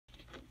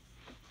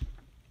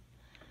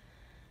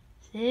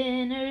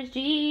Sinners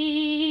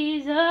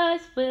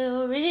Jesus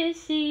will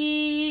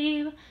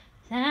receive.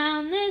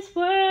 Sound this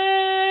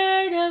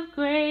word of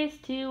grace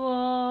to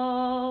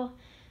all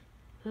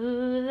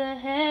who the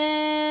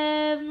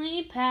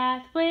heavenly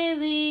pathway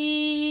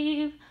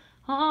leave.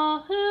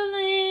 All who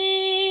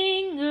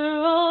linger,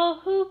 all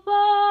who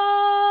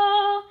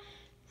fall,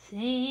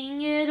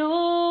 sing it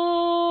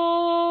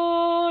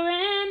o'er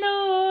and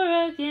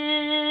o'er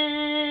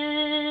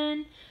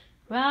again.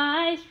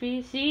 Christ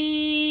receiveth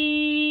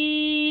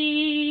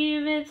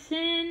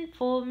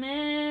sinful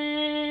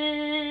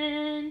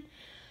men.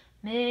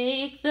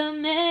 Make the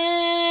message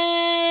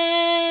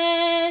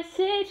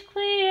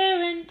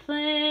clear and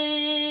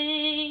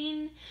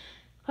plain.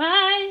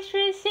 Christ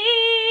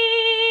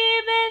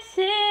receiveth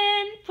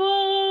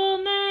sinful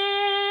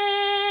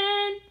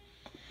men.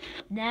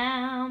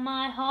 Now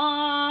my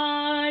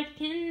heart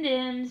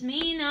condemns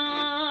me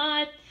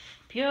not.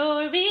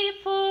 Pure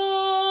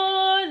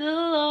before the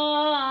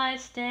law I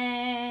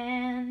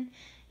stand.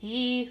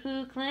 He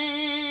who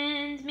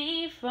cleansed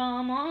me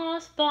from all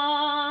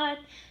spot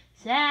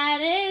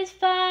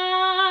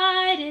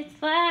satisfied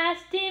its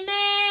last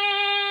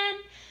demand.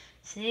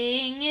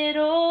 Sing it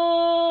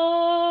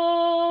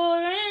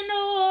o'er and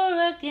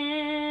o'er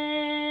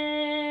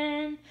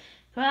again.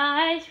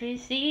 Christ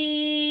receiveth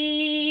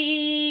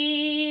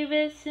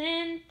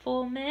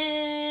sinful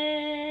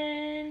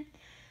men.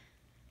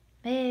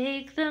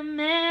 Make the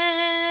message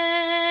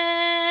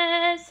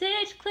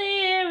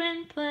clear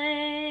and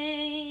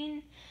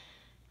plain.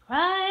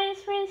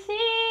 Christ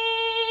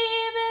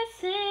receiveth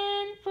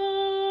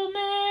sinful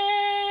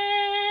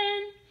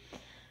men.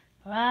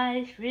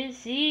 Christ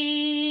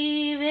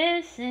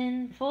receiveth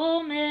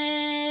sinful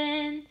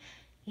men.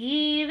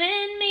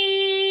 Even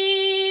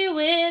me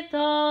with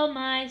all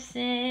my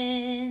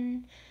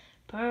sin,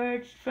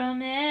 purged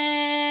from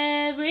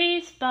every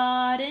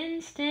spot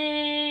and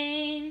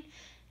stain,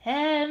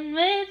 and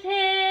with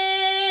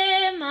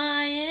him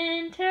I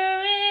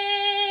enter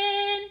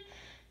in.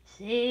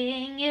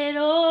 Sing it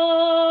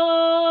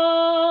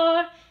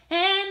o'er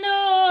and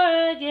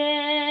o'er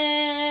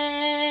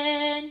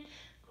again.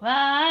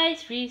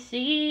 Christ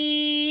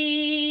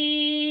receive